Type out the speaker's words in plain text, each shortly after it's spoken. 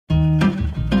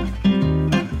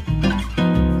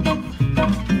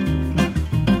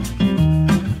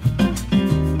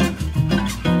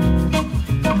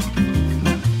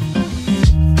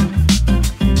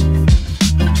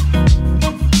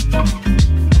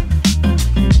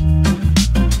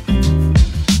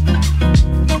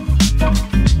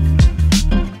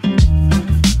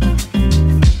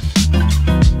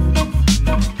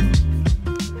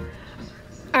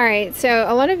Alright, so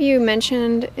a lot of you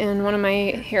mentioned in one of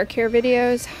my hair care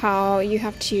videos how you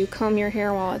have to comb your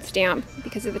hair while it's damp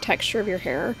because of the texture of your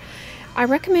hair. I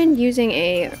recommend using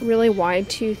a really wide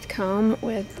tooth comb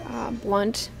with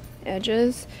blunt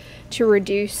edges to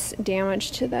reduce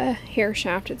damage to the hair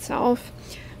shaft itself,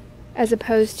 as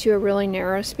opposed to a really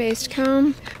narrow spaced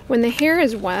comb. When the hair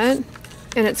is wet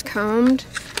and it's combed,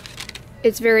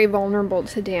 it's very vulnerable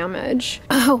to damage.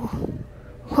 Oh,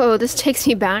 whoa, this takes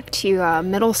me back to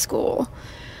middle school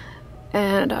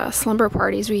and slumber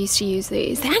parties. We used to use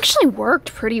these. They actually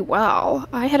worked pretty well.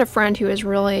 I had a friend who was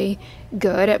really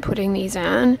good at putting these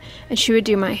in, and she would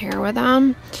do my hair with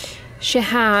them. She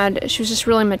was just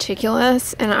really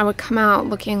meticulous, and I would come out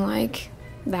looking like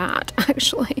that,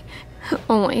 actually.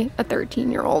 Only a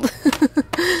 13-year-old.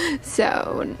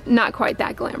 So not quite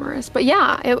that glamorous, but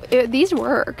yeah, these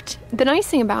worked. The nice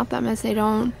thing about them is they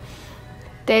don't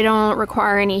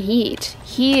require any heat.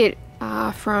 Heat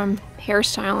from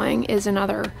hairstyling is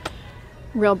another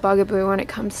real bugaboo when it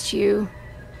comes to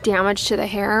damage to the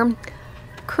hair.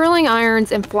 Curling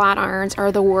irons and flat irons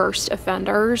are the worst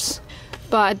offenders,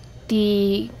 but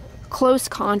the close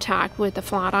contact with the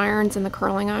flat irons and the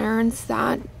curling irons,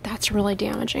 that's really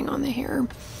damaging on the hair.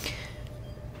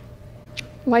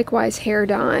 Likewise, hair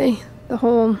dye. The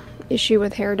whole issue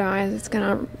with hair dye is it's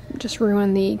gonna just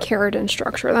ruin the keratin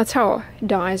structure. That's how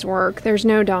dyes work. There's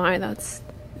no dye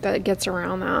that gets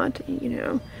around that, you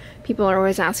know. People are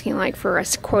always asking like for a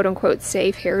quote-unquote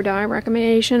safe hair dye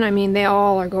recommendation. I mean, they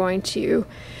all are going to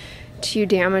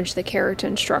damage the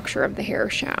keratin structure of the hair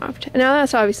shaft. And now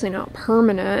that's obviously not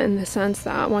permanent in the sense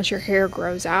that once your hair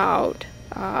grows out,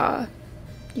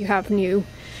 you have new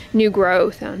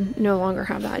growth and no longer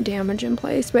have that damage in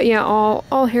place. But yeah,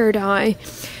 all hair dye,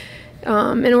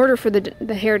 in order for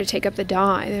the hair to take up the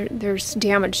dye, there's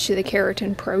damage to the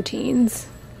keratin proteins.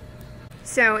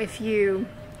 So if you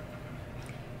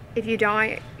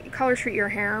color treat your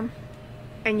hair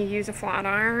and you use a flat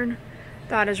iron,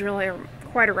 that is really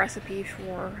quite a recipe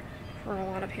for a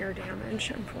lot of hair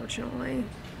damage, unfortunately.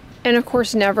 And of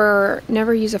course, never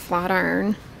use a flat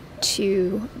iron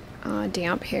to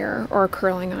damp hair, or a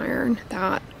curling iron.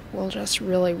 That will just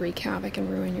really wreak havoc and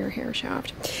ruin your hair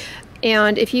shaft.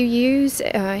 And if you use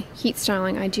heat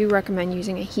styling, I do recommend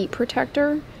using a heat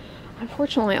protector.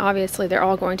 Unfortunately, obviously, they're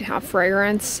all going to have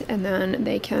fragrance, and then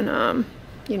they can,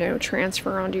 you know,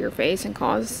 transfer onto your face and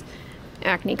cause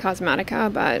acne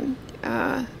cosmetica. But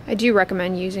I do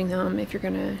recommend using them if you're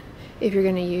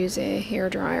gonna use a hair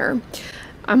dryer.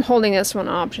 I'm holding this one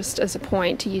up just as a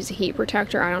point to use a heat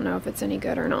protector. I don't know if it's any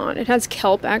good or not. It has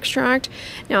kelp extract.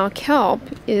 Now, kelp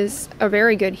is a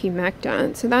very good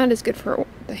humectant, so that is good for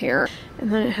the hair.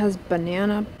 And then it has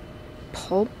banana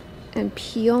pulp and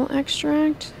peel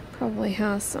extract. Probably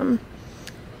has some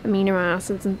amino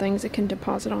acids and things that can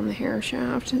deposit on the hair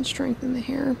shaft and strengthen the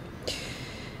hair.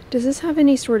 Does this have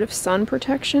any sort of sun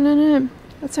protection in it?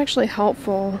 That's actually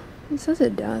helpful. It says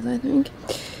it does, I think.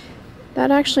 That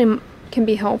actually can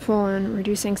be helpful in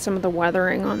reducing some of the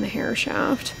weathering on the hair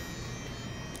shaft.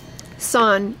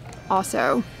 Sun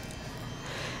also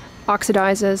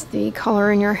oxidizes the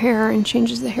color in your hair and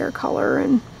changes the hair color,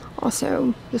 and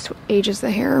also just ages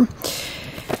the hair.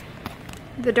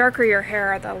 The darker your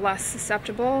hair, the less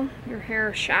susceptible your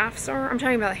hair shafts are. I'm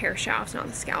talking about the hair shafts, not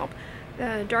the scalp.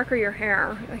 The darker your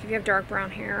hair, like if you have dark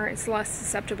brown hair, it's less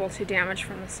susceptible to damage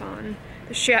from the sun.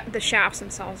 The shafts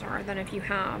themselves are, than if you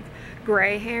have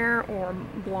gray hair or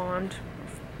blonde,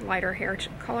 lighter hair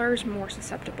colors, more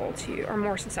susceptible to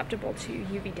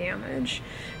UV damage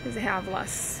because they have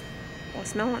less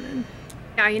melanin.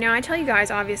 Yeah, you know, I tell you guys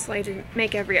obviously to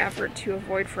make every effort to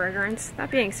avoid fragrance.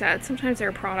 That being said, sometimes there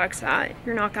are products that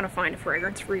you're not going to find a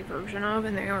fragrance-free version of,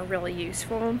 and they are really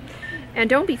useful. And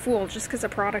don't be fooled, just because a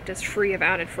product is free of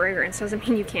added fragrance doesn't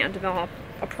mean you can't develop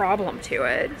a problem to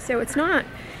it. So it's not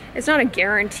a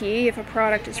guarantee if a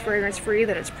product is fragrance-free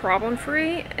that it's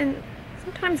problem-free, and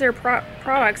sometimes there are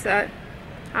products that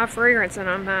have fragrance in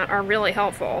them that are really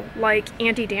helpful, like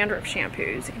anti-dandruff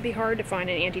shampoos. It can be hard to find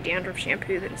an anti-dandruff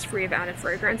shampoo that is free of added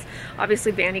fragrance.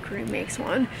 Obviously, Vanity Cream makes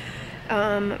one.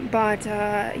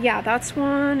 Yeah, that's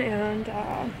one, and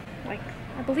like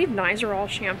I believe Nizoral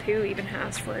shampoo even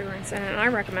has fragrance in it, and I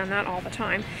recommend that all the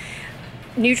time.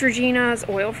 Neutrogena's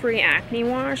oil-free acne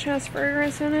wash has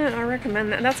fragrance in it, and I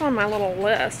recommend that. That's on my little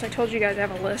list. I told you guys I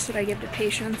have a list that I give to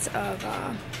patients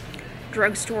of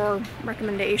drugstore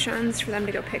recommendations for them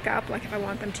to go pick up, like if I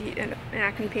want them to, an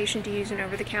acne patient to use an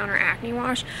over-the-counter acne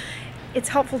wash. It's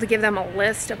helpful to give them a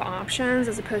list of options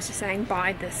as opposed to saying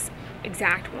buy this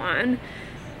exact one.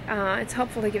 It's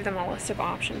helpful to give them a list of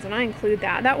options, and I include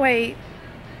that. That way,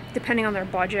 depending on their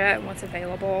budget and what's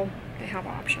available, they have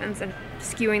options, and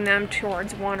skewing them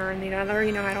towards one or the other,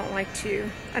 you know, I don't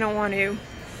want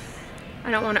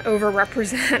to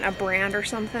over-represent a brand or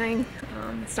something.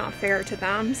 It's not fair to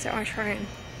them, so I try and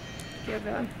give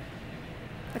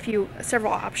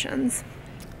several options.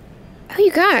 Oh,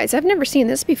 you guys, I've never seen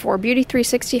this before. Beauty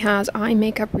 360 has eye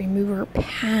makeup remover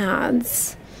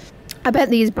pads. I bet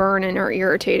these burn and are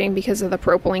irritating because of the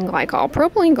propylene glycol.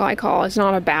 Propylene glycol is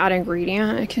not a bad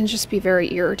ingredient. It can just be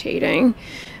very irritating.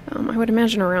 I would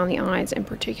imagine around the eyes in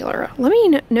particular. Let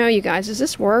me know, you guys, does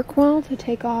this work well to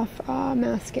take off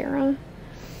mascara?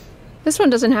 This one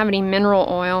doesn't have any mineral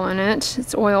oil in it.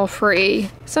 It's oil-free.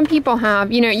 Some people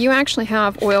have, you know, you actually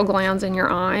have oil glands in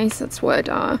your eyes. That's what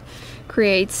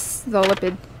creates the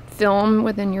lipid film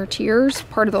within your tears.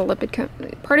 Part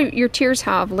of your tears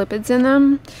have lipids in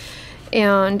them.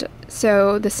 And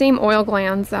so the same oil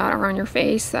glands that are on your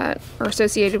face that are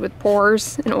associated with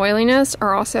pores and oiliness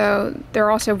are also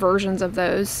versions of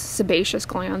those sebaceous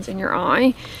glands in your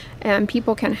eye. And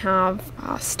people can have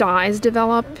styes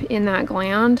develop in that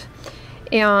gland.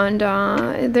 And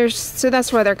so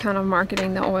that's why they're kind of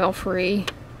marketing the oil-free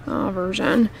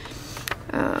version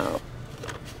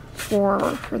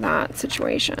for that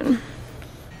situation.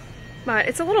 But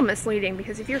it's a little misleading,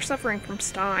 because if you're suffering from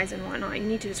styes and whatnot, you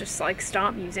need to just like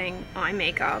stop using eye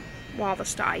makeup while the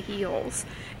stye heals.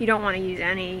 You don't want to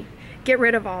use get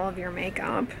rid of all of your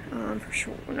makeup, for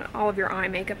sure, all of your eye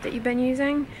makeup that you've been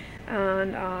using,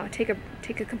 and take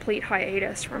a complete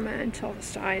hiatus from it until the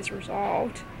stye is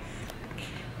resolved.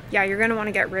 Yeah, you're going to want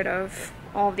to get rid of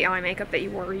all of the eye makeup that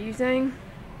you were using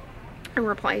and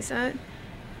replace it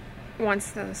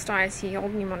once the stye is healed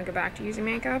and you want to go back to using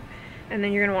makeup. And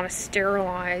then you're going to want to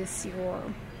sterilize your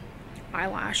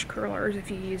eyelash curlers if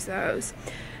you use those.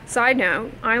 Side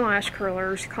note, eyelash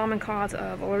curlers, common cause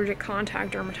of allergic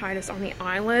contact dermatitis on the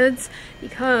eyelids,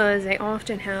 because they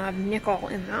often have nickel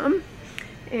in them.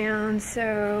 And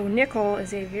so nickel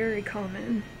is a very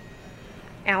common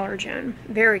allergen,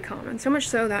 very common. So much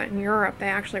so that in Europe they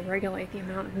actually regulate the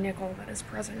amount of nickel that is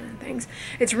present in things.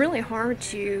 It's really hard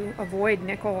to avoid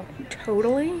nickel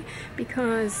totally,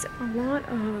 because a lot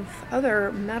of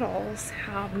other metals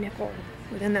have nickel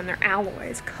within them. They're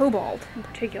alloys, cobalt in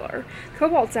particular.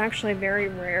 Cobalt's actually very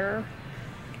rare,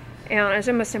 and it's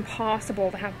almost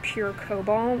impossible to have pure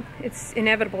cobalt. It's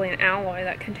inevitably an alloy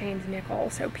that contains nickel.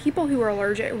 So people who are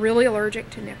really allergic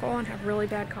to nickel and have really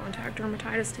bad contact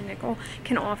dermatitis to nickel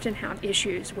can often have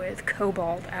issues with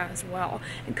cobalt as well.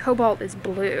 And cobalt is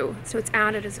blue, so it's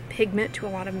added as a pigment to a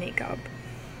lot of makeup.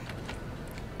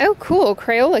 Oh cool,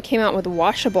 Crayola came out with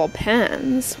washable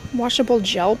pens, washable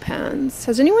gel pens.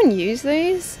 Has anyone used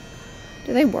these?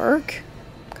 Do they work?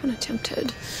 I'm kind of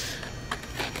tempted.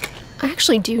 I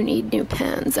actually do need new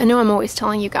pens. I know I'm always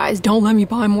telling you guys, don't let me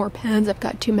buy more pens, I've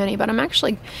got too many, but I'm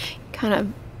actually kind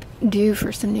of due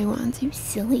for some new ones. You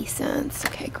silly sense.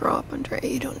 Okay, grow up, Dray,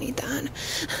 you don't need that.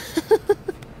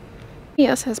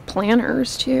 Yes, has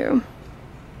planners too.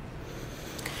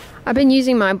 I've been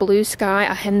using my Blue Sky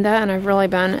Agenda, and I've really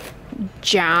been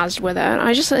jazzed with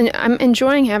it. I'm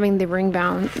enjoying having the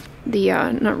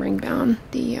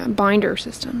binder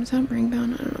system. Is that ring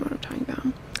bound? I don't know what I'm talking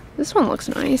about. This one looks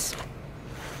nice.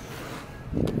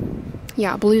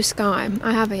 Yeah, Blue Sky.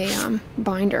 I have a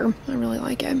binder. I really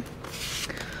like it.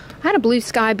 I had a Blue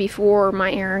Sky before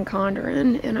my Erin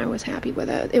Condren, and I was happy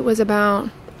with it. It was about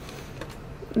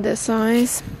this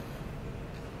size.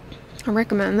 I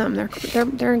recommend them. They're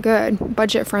good,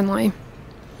 budget friendly.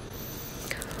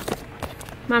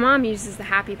 My mom uses the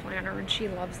Happy Planner, and she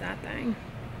loves that thing.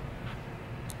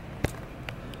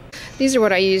 These are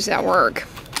what I use at work.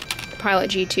 Pilot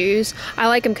G2s. I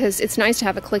like them because it's nice to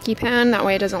have a clicky pen. That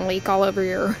way it doesn't leak all over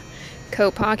your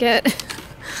coat pocket.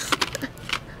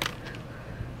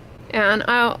 And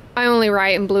I only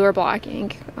write in blue or black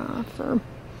ink for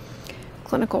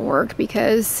clinical work,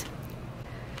 because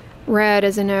red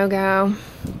is a no-go.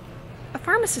 A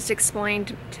pharmacist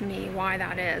explained to me why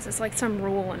that is. It's like some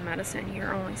rule in medicine.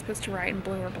 You're only supposed to write in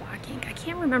blue or black ink. I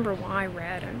can't remember why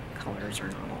red and colors are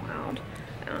not allowed.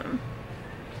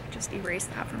 Just erase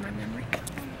that from my memory.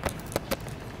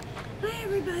 Hi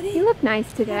everybody. You look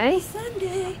nice today. Happy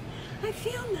Sunday. I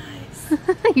feel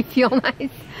nice. You feel nice?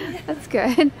 Yeah. That's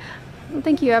good. I don't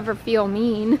think you ever feel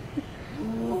mean.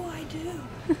 Oh, I do.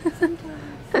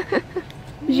 Sometimes.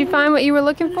 Did you find what you were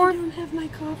looking for? I don't have my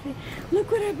coffee. Look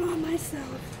what I bought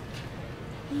myself.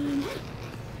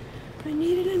 I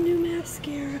needed a new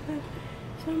mascara,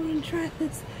 so I'm going to try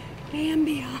this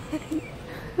Ambion.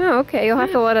 Oh, okay. You'll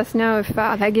have to let us know if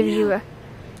that gives you a...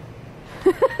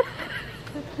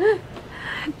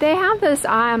 They have this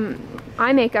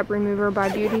eye makeup remover by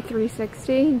Beauty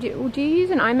 360. Do you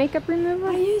use an eye makeup remover?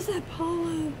 I use that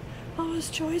Paula's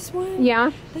Choice one.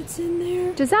 Yeah. That's in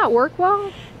there. Does that work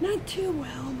well? Not too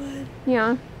well, but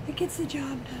yeah, it gets the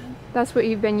job done. That's what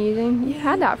you've been using? You've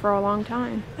had that for a long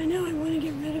time. I know, I want to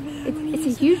get rid of it.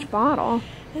 It's a huge bottle.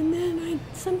 And then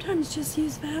I sometimes just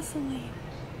use Vaseline.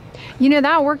 You know,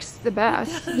 that works the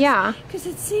best. Yeah. Because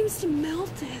it seems to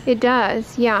melt it. It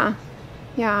does, yeah.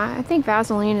 Yeah, I think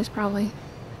Vaseline is probably...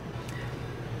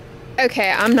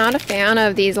 Okay, I'm not a fan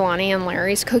of these Lonnie and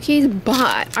Larry's cookies,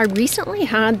 but I recently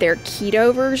had their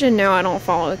keto version. No, I don't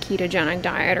follow a ketogenic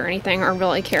diet or anything or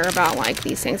really care about like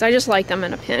these things. I just like them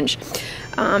in a pinch.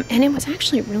 And it was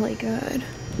actually really good.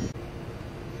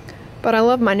 But I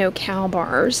love my no-cal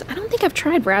bars. I don't think I've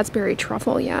tried raspberry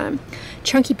truffle yet.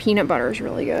 Chunky peanut butter is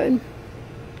really good.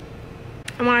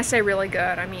 And when I say really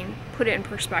good, I mean, put it in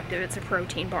perspective, it's a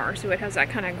protein bar, so it has that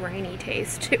kind of grainy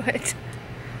taste to it.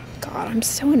 God, I'm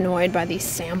so annoyed by these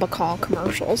Sambucol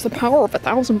commercials. The power of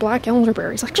 1,000 black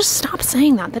elderberries. Like, just stop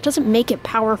saying that. That doesn't make it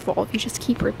powerful if you just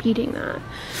keep repeating that.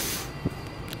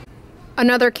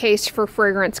 Another case for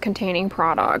fragrance-containing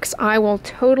products. I will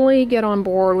totally get on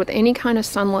board with any kind of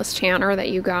sunless tanner that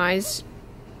you guys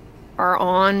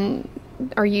are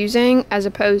using, as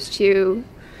opposed to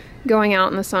going out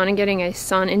in the sun and getting a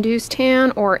sun-induced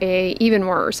tan, or even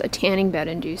worse, a tanning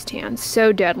bed-induced tan.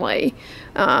 So deadly.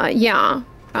 Yeah.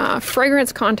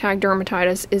 Fragrance contact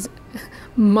dermatitis is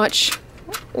much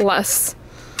less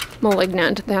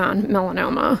malignant than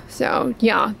melanoma. So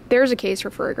yeah, there's a case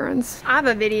for fragrance. I have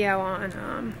a video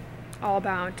on all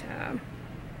about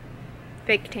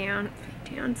fake tan,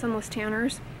 sunless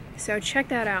tanners. So check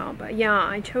that out. But yeah,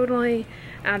 I totally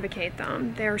advocate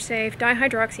them. They're safe.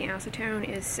 Dihydroxyacetone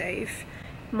is safe,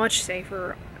 much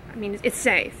safer. I mean, it's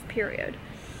safe, period.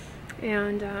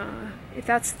 And if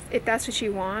that's what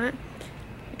you want,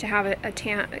 to have a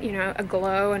tan, you know, a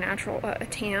glow, a natural a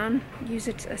tan, use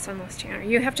it a sunless tanner.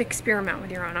 You have to experiment with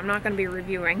your own. I'm not going to be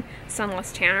reviewing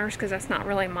sunless tanners because that's not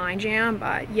really my jam,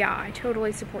 but yeah, I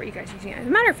totally support you guys using it. As a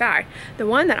matter of fact, the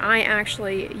one that I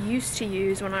actually used to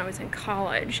use when I was in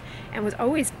college and was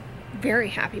always very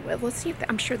happy with, let's see if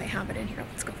I'm sure they have it in here.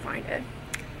 Let's go find it.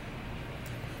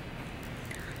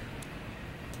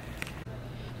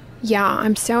 Yeah,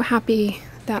 I'm so happy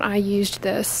that I used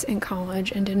this in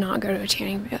college and did not go to a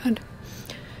tanning bed.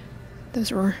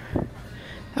 That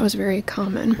was very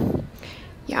common.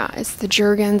 Yeah, it's the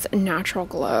Jergens Natural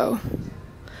Glow.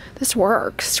 This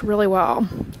works really well.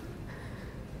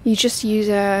 You just use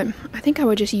it, I think I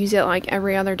would just use it like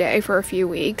every other day for a few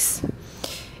weeks,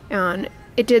 and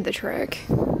it did the trick.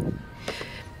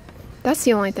 That's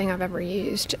the only thing I've ever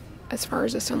used as far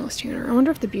as a sunless tanner. I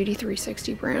wonder if the Beauty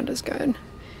 360 brand is good.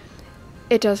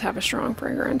 It does have a strong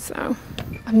fragrance though.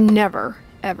 I've never,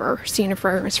 ever seen a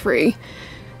fragrance-free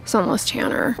sunless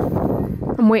tanner.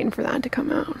 I'm waiting for that to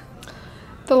come out.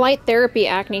 The Light Therapy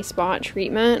Acne Spot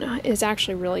Treatment is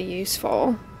actually really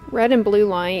useful. Red and blue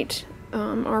light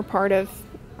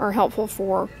are helpful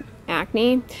for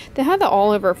acne. They have the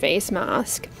all-over face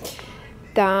mask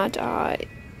that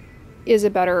is a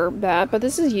better bet, but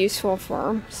this is useful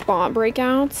for spot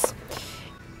breakouts.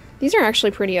 These are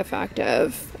actually pretty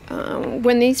effective.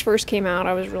 When these first came out,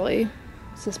 I was really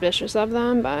suspicious of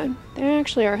them, but they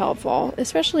actually are helpful,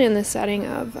 especially in the setting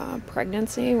of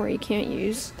pregnancy, where you can't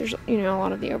use, there's, you know, a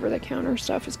lot of the over-the-counter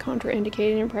stuff is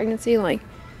contraindicated in pregnancy, like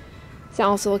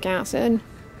salicylic acid.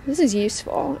 This is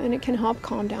useful, and it can help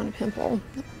calm down a pimple.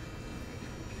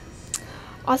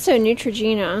 Also,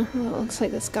 Neutrogena, it looks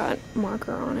like this got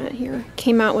marker on it here,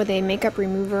 came out with a makeup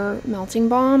remover melting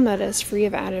balm that is free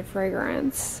of added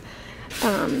fragrance.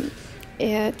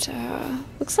 It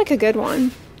looks like a good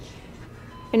one.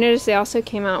 I noticed they also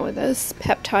came out with this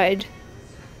peptide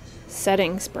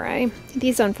setting spray.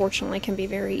 These unfortunately can be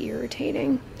very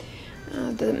irritating.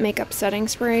 The makeup setting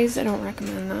sprays, I don't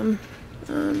recommend them.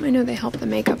 I know they help the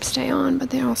makeup stay on, but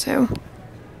they also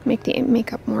make the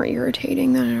makeup more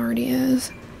irritating than it already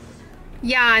is.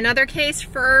 Yeah, another case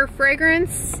for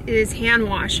fragrance is hand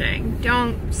washing.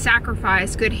 Don't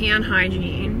sacrifice good hand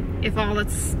hygiene if all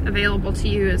that's available to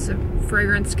you is a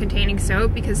fragrance-containing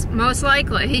soap, because most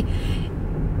likely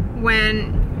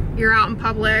when you're out in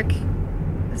public,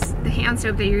 the hand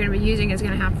soap that you're going to be using is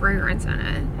going to have fragrance in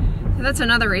it. So that's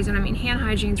another reason. I mean, hand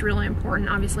hygiene is really important,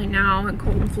 obviously now in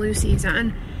cold and flu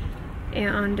season,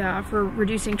 and for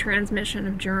reducing transmission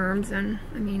of germs. And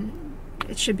I mean,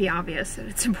 it should be obvious that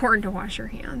it's important to wash your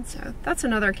hands. So that's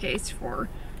another case for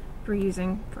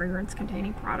using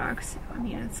fragrance-containing products. I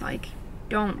mean, it's like,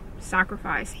 don't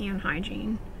sacrifice hand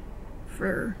hygiene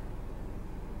for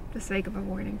the sake of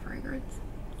avoiding fragrance.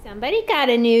 Somebody got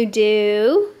a new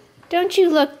do. Don't you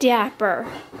look dapper?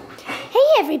 Hey,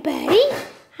 everybody.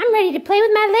 I'm ready to play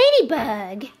with my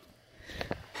ladybug.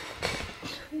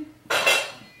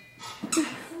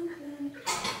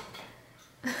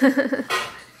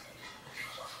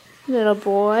 Little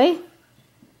boy.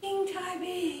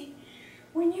 Tabby,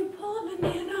 when you pull a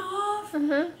banana off,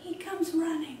 he comes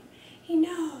running. He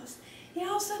knows. He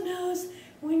also knows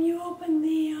when you open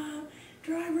the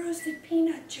dry roasted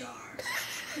peanut jar.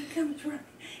 He comes running.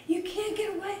 You can't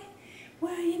get away.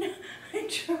 Well, you know, I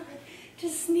tried to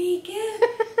sneak in,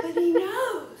 but he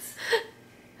knows.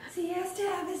 So he has to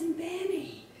have his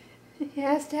Benny. He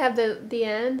has to have the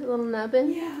end, a little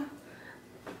nubbin. Yeah.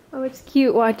 Oh, it's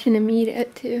cute watching him eat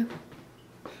it too.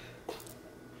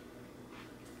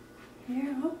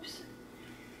 Here, oops.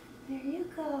 There you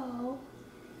go.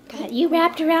 Got you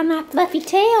wrapped around my fluffy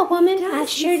tail, woman. I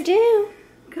sure do.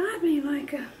 Got me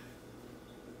like a...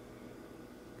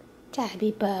 Tabby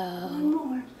bow. One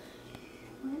more.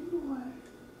 One more.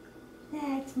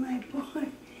 That's my boy.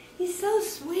 He's so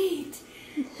sweet.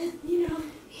 And, you know,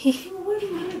 he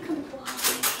wouldn't want to comply.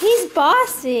 He's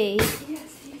bossy.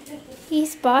 Yes, he is.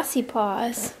 He's bossy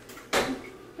paws.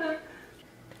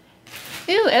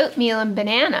 Ooh, oatmeal and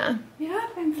banana.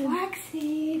 Yep, and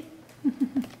flaxseed.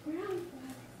 Brown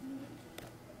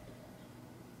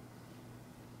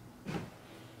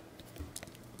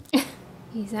flaxseed.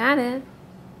 He's at it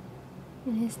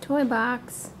in his toy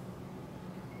box.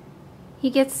 He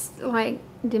gets like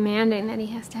demanding that he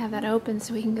has to have that open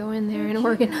so we can go in there and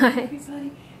organize.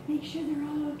 Everybody, make sure they're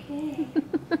all okay.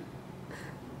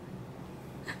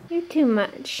 You're too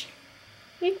much.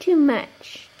 You're too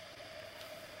much.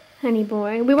 Honey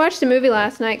Boy. We watched a movie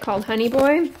last night called Honey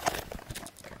Boy.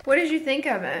 What did you think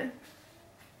of it?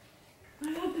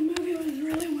 I thought the movie was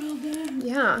really well done.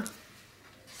 Yeah.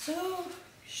 So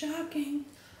shocking.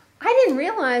 I didn't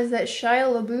realize that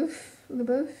Shia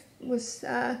LaBeouf was,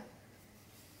 I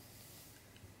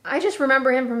just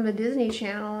remember him from the Disney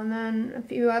Channel and then a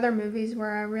few other movies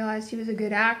where I realized he was a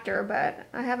good actor, but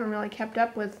I haven't really kept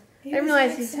up with, I didn't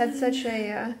realize he's had such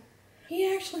a,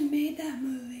 He actually made that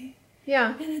movie.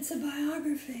 yeah. And it's a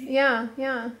biography. Yeah,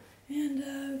 yeah. And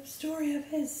a story of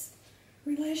his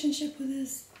relationship with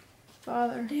his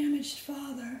Father. damaged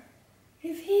father.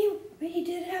 If he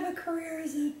did have a career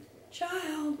as a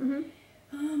child in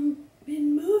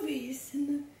movies, in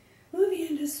the movie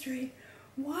industry,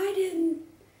 why didn't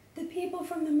the people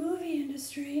from the movie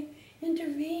industry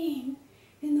intervene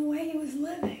in the way he was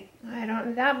living?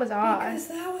 That was odd. Because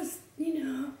that was, you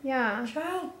know, Yeah.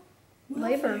 child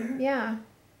welfare. Labor, yeah.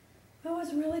 That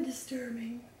was really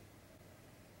disturbing.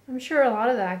 I'm sure a lot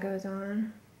of that goes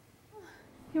on.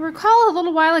 You recall a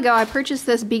little while ago I purchased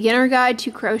this Beginner Guide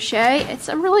to Crochet. It's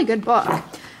a really good book.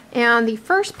 And the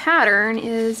first pattern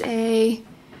is a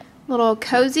little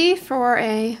cozy for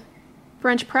a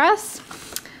French press,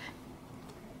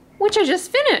 which I just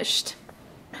finished.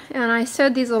 And I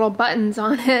sewed these little buttons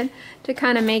on it to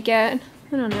kind of make it,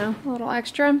 I don't know, a little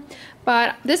extra.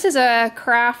 But this is a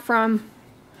craft from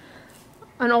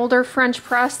an older French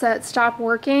press that stopped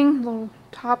working. The little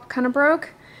top kind of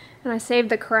broke. And I saved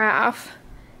the craft.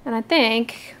 And I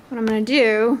think what I'm going to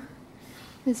do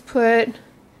is put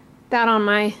that on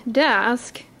my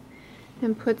desk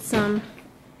and put some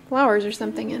flowers or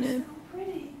something in it. So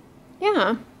pretty.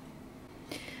 Yeah.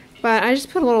 But I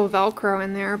just put a little Velcro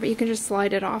in there, but you can just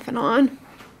slide it off and on.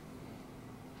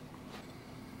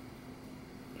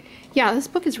 Yeah, this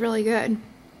book is really good.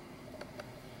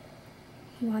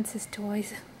 He wants his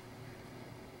toys.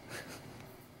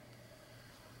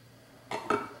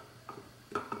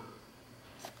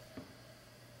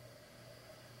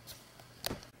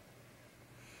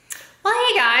 Well,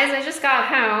 hey guys, I just got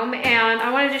home and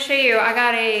I wanted to show you, I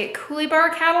got a Coolie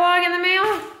Bar catalog in the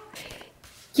mail.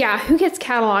 Yeah, who gets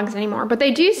catalogs anymore? But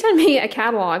they do send me a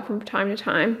catalog from time to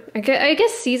time. I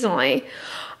guess seasonally.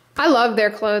 I love their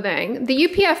clothing. The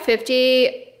UPF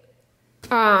 50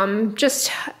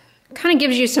 just kind of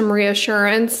gives you some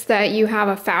reassurance that you have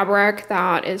a fabric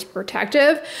that is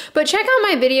protective. But check out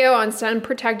my video on sun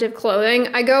protective clothing.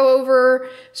 I go over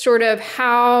sort of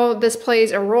how this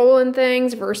plays a role in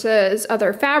things versus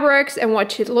other fabrics and what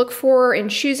to look for in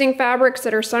choosing fabrics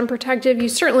that are sun protective. You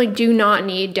certainly do not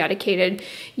need dedicated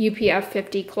UPF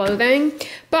 50 clothing.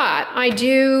 But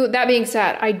that being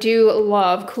said, I do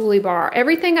love Coolie Bar.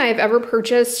 Everything I have ever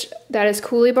purchased that is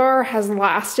Coolie Bar has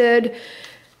lasted,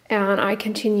 and I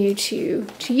continue to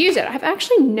use it. I've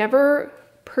actually never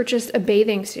purchased a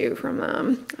bathing suit from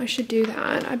them. I should do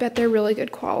that. I bet they're really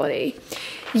good quality.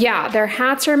 Yeah, their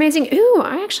hats are amazing. Ooh,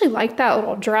 I actually like that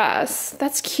little dress.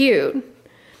 That's cute.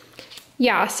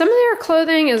 Yeah, some of their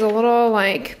clothing is a little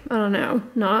like, I don't know,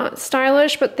 not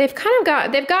stylish, but they've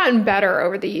gotten better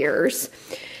over the years.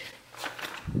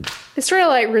 It's sort of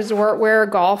like resort wear,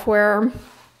 golf wear,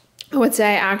 I would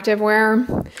say active wear.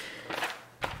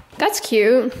 That's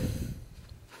cute.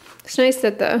 It's nice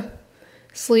that the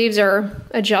sleeves are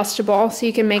adjustable, so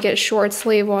you can make it short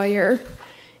sleeve while you're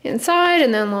inside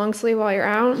and then long sleeve while you're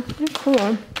out. They're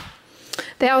cool.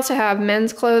 They also have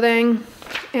men's clothing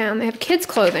and they have kids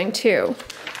clothing too.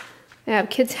 They have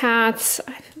kids hats.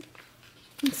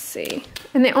 Let's see.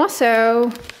 And they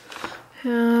also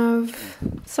have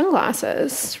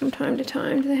sunglasses from time to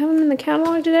time. Do they have them in the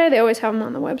catalog today? They always have them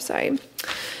on the website.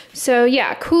 So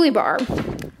yeah, Coolie Bar.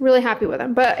 Really happy with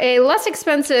them. But a less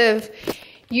expensive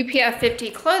UPF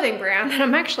 50 clothing brand that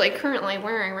I'm actually currently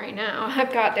wearing right now.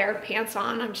 I've got their pants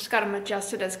on. I've just got them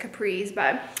adjusted as capris,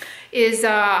 but is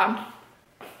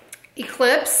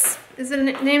Eclipse is the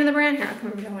name of the brand. Here, I'll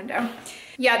come over the window.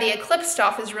 Yeah, the Eclipse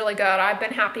stuff is really good. I've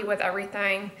been happy with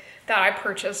everything that I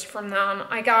purchased from them.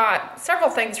 I got several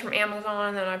things from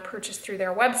Amazon that I purchased through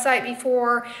their website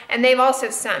before, and they've also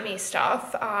sent me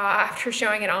stuff after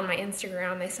showing it on my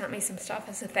Instagram. They sent me some stuff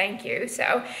as a thank you.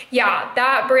 So yeah,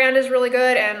 that brand is really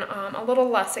good and a little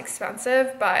less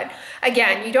expensive, but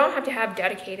again, you don't have to have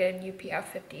dedicated UPF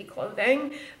 50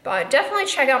 clothing, but definitely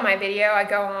check out my video. I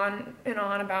go on and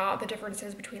on about the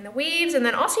differences between the weaves, and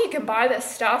then also you can buy this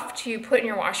stuff to put in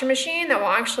your washing machine that will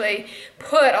actually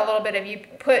put a little bit of, you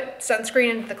put sunscreen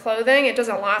into the clothing. It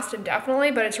doesn't last indefinitely,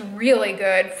 but it's really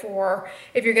good for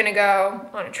if you're gonna go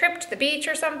on a trip to the beach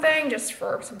or something, just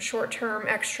for some short-term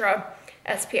extra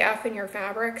SPF in your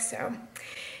fabric. So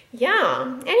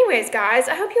yeah, anyways guys,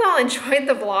 I hope you all enjoyed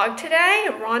the vlog today,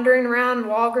 wandering around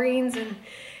Walgreens and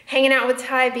hanging out with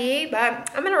Ty B, but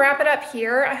I'm gonna wrap it up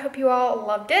here. I hope you all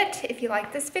loved it. If you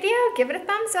liked this video, give it a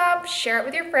thumbs up, share it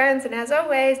with your friends, and as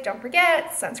always, don't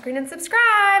forget, sunscreen and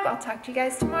subscribe. I'll talk to you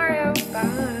guys tomorrow.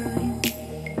 Bye.